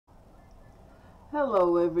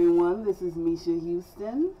Hello everyone, this is Misha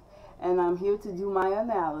Houston, and I'm here to do my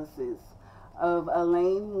analysis of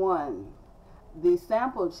Alayne I, the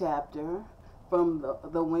sample chapter from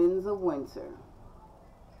the Winds of Winter.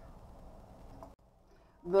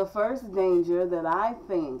 The first danger that I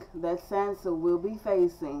think that Sansa will be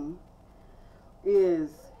facing is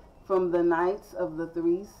from the Knights of the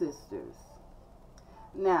Three Sisters.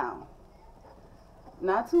 Now,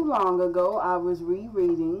 not too long ago, I was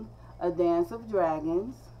rereading A Dance of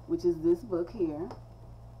Dragons, which is this book here.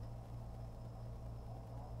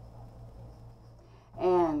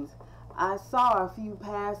 And I saw a few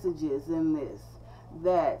passages in this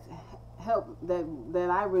that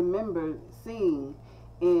I remember seeing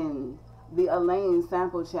in the Alayne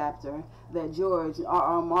sample chapter that George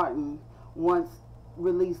R.R. Martin once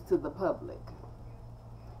released to the public.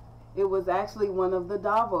 It was actually one of the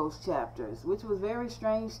Davos chapters, which was very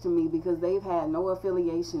strange to me because they've had no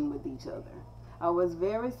affiliation with each other. I was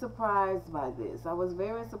very surprised by this. I was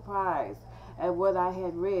very surprised at what I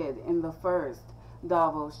had read in the first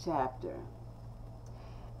Davos chapter.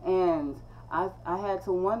 And I had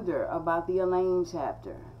to wonder about the Alayne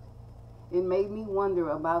chapter. It made me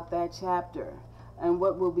wonder about that chapter and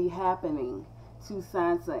what will be happening to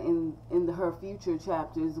Sansa in her future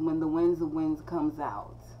chapters when the Winds of Winds comes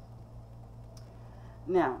out.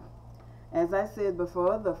 Now, as I said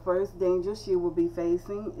before, the first danger she will be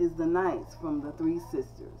facing is the Knights from the Three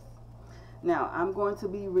Sisters. Now, I'm going to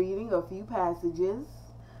be reading a few passages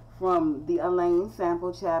from the Alayne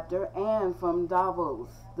sample chapter and from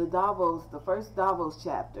the first Davos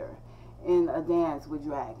chapter in A Dance with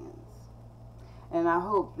Dragons. And I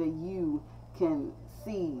hope that you can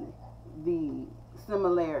see the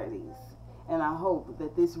similarities. And I hope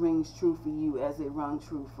that this rings true for you as it rung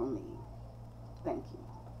true for me. Thank you.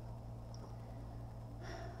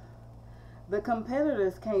 The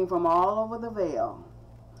competitors came from all over the Vale,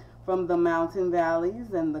 from the mountain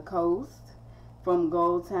valleys and the coast, from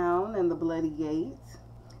Goldtown and the Bloody Gate,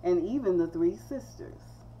 and even the Three Sisters.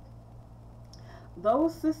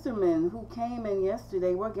 Those sistermen who came in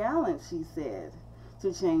yesterday were gallant, she said,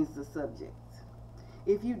 to change the subject.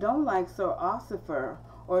 If you don't like Sir Ossifer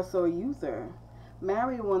or Sir Uther,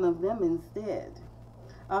 marry one of them instead.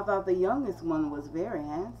 I thought the youngest one was very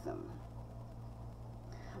handsome.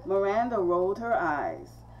 Miranda rolled her eyes.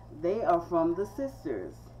 They are from the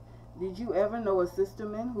sisters. Did you ever know a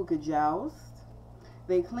sisterman who could joust?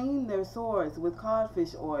 They clean their swords with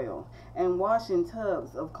codfish oil and wash in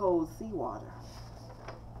tubs of cold seawater.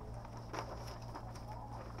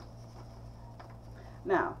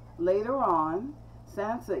 Now, later on,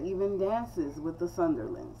 Sansa even dances with the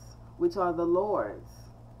Sunderlands, which are the lords,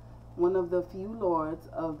 one of the few lords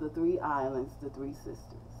of the three islands, the Three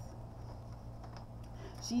Sisters.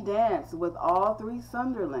 She danced with all three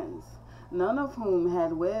Sunderlands, none of whom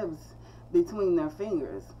had webs between their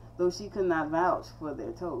fingers, though she could not vouch for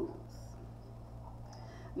their toes.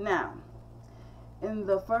 Now, in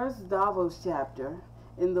the first Davos chapter,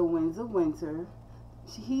 in the Winds of Winter,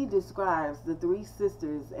 he describes the Three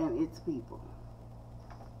Sisters and its people.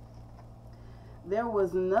 There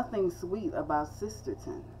was nothing sweet about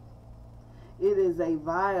Sisterton. It is a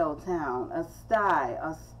vile town, a sty,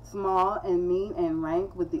 small and mean and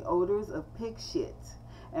rank with the odors of pig shit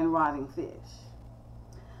and rotting fish.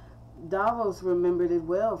 Davos remembered it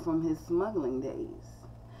well from his smuggling days.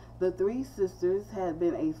 The Three Sisters had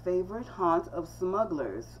been a favorite haunt of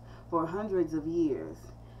smugglers for hundreds of years,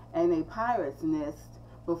 and a pirate's nest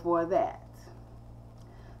before that.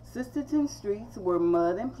 Sisterton streets were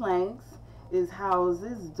mud and planks, its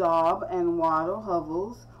houses daub and wattle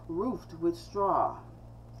hovels, roofed with straw.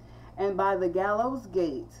 And by the gallows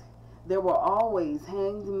gate there were always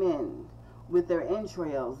hanged men with their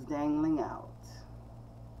entrails dangling out.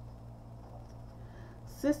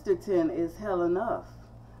 Sisterton is hell enough.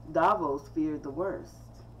 Davos feared the worst.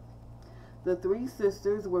 The Three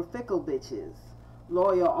Sisters were fickle bitches,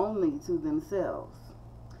 loyal only to themselves.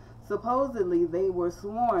 Supposedly they were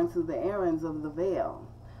sworn to the errands of the Vale,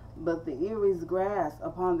 but the Erie's grass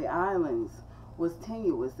upon the islands was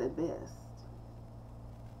tenuous at best.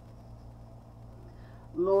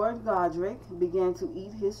 Lord Godric began to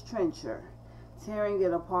eat his trencher, tearing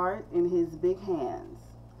it apart in his big hands.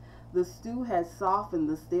 The stew had softened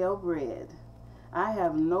the stale bread. I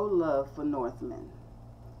have no love for Northmen,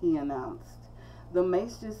 he announced. The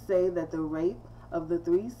maesters say that the rape of the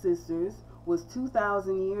Three Sisters was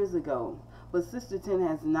 2,000 years ago, but Sisterton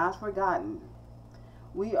has not forgotten.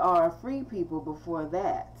 We are a free people before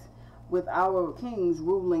that, with our kings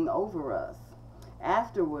ruling over us.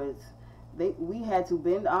 Afterwards, we had to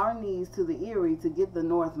bend our knees to the Erie to get the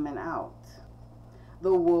Northmen out.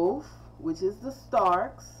 The wolf, which is the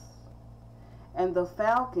Starks, and the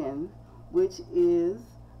Falcon, which is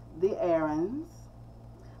the Arryns,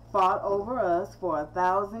 fought over us for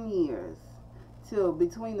 1,000 years, till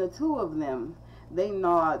between the two of them they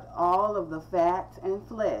gnawed all of the fat and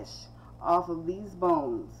flesh off of these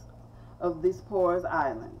bones of this poor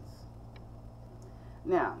islands.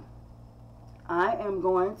 Now, I am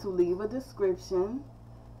going to leave a description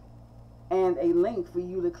and a link for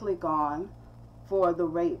you to click on for the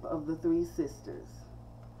rape of the three sisters.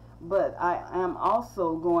 But I am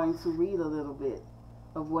also going to read a little bit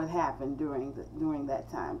of what happened during that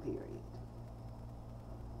time period.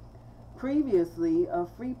 Previously,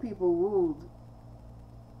 free people ruled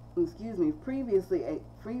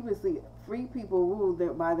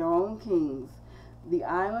by their own kings. The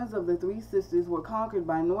islands of the three sisters were conquered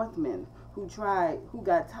by Northmen who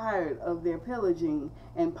got tired of their pillaging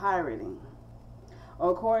and pirating.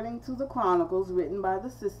 According to the chronicles written by the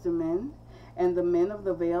sistermen and the men of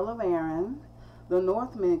the Vale of Arryn, the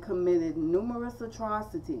Northmen committed numerous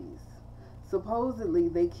atrocities. Supposedly,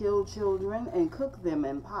 they killed children and cooked them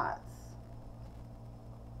in pots,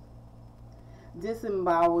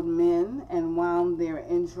 disemboweled men and wound their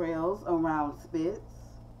entrails around spits,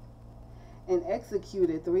 and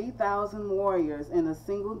executed 3,000 warriors in a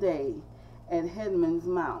single day at Headman's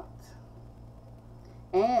Mount.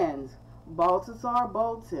 And Baltasar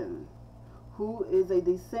Bolton, who is a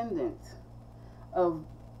descendant of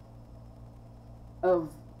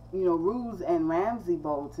Roose and Ramsay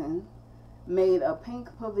Bolton, made a pink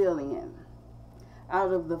pavilion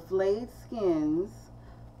out of the flayed skins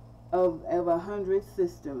of 100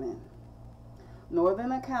 sistermen.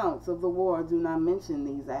 Northern accounts of the war do not mention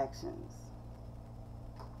these actions.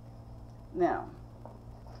 Now,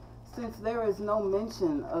 since there is no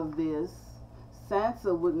mention of this,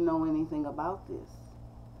 Sansa wouldn't know anything about this.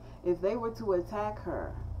 If they were to attack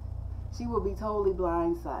her, she would be totally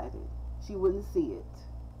blindsided. She wouldn't see it.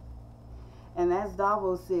 And as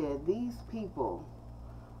Davos said, these people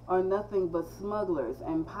are nothing but smugglers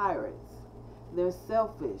and pirates. They're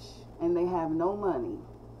selfish and they have no money.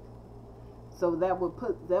 So that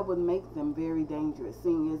would make them very dangerous,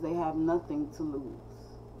 seeing as they have nothing to lose.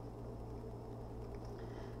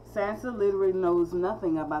 Sansa literally knows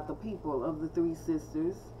nothing about the people of the three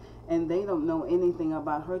sisters, and they don't know anything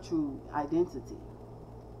about her true identity.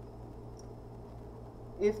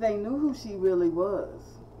 If they knew who she really was,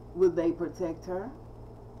 would they protect her?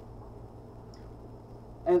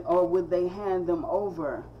 Or would they hand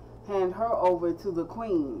her over to the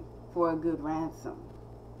queen for a good ransom?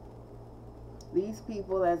 These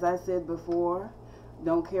people, as I said before,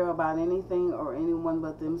 don't care about anything or anyone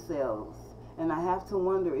but themselves. And I have to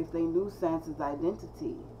wonder, if they knew Sansa's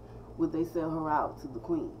identity, would they sell her out to the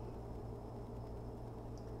queen?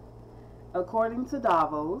 According to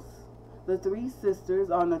Davos, the three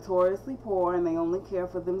sisters are notoriously poor and they only care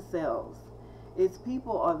for themselves. Its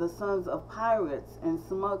people are the sons of pirates and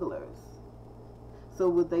smugglers. So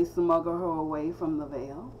would they smuggle her away from the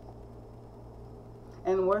Vale?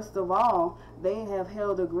 And worst of all, they have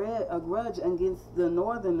held a grudge against the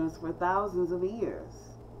Northerners for thousands of years.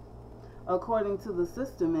 According to the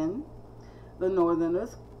sistermen, the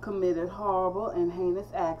Northerners committed horrible and heinous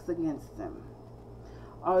acts against them.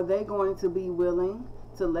 Are they going to be willing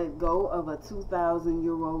to let go of a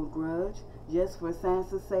 2,000-year-old grudge just for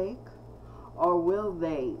Sansa's sake? Or will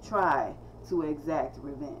they try to exact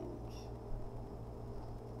revenge?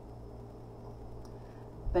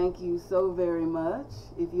 Thank you so very much.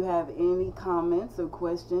 If you have any comments or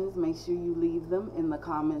questions, make sure you leave them in the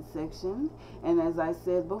comment section. And as I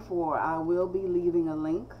said before, I will be leaving a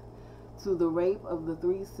link to the rape of the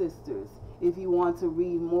three sisters if you want to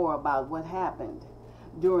read more about what happened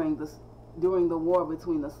during the war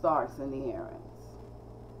between the Starks and the Arryns.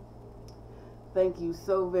 Thank you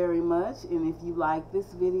so very much. And if you like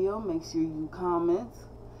this video, make sure you comment,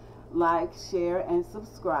 like, share, and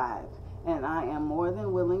subscribe. And I am more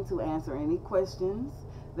than willing to answer any questions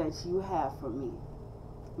that you have for me.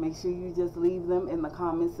 Make sure you just leave them in the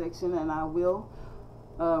comment section and I will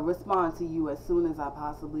respond to you as soon as I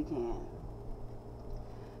possibly can.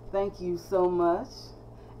 Thank you so much,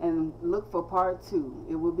 and look for part 2.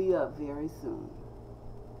 It will be up very soon.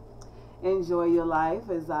 Enjoy your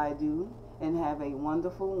life as I do, and have a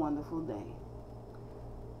wonderful, wonderful day.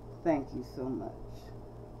 Thank you so much.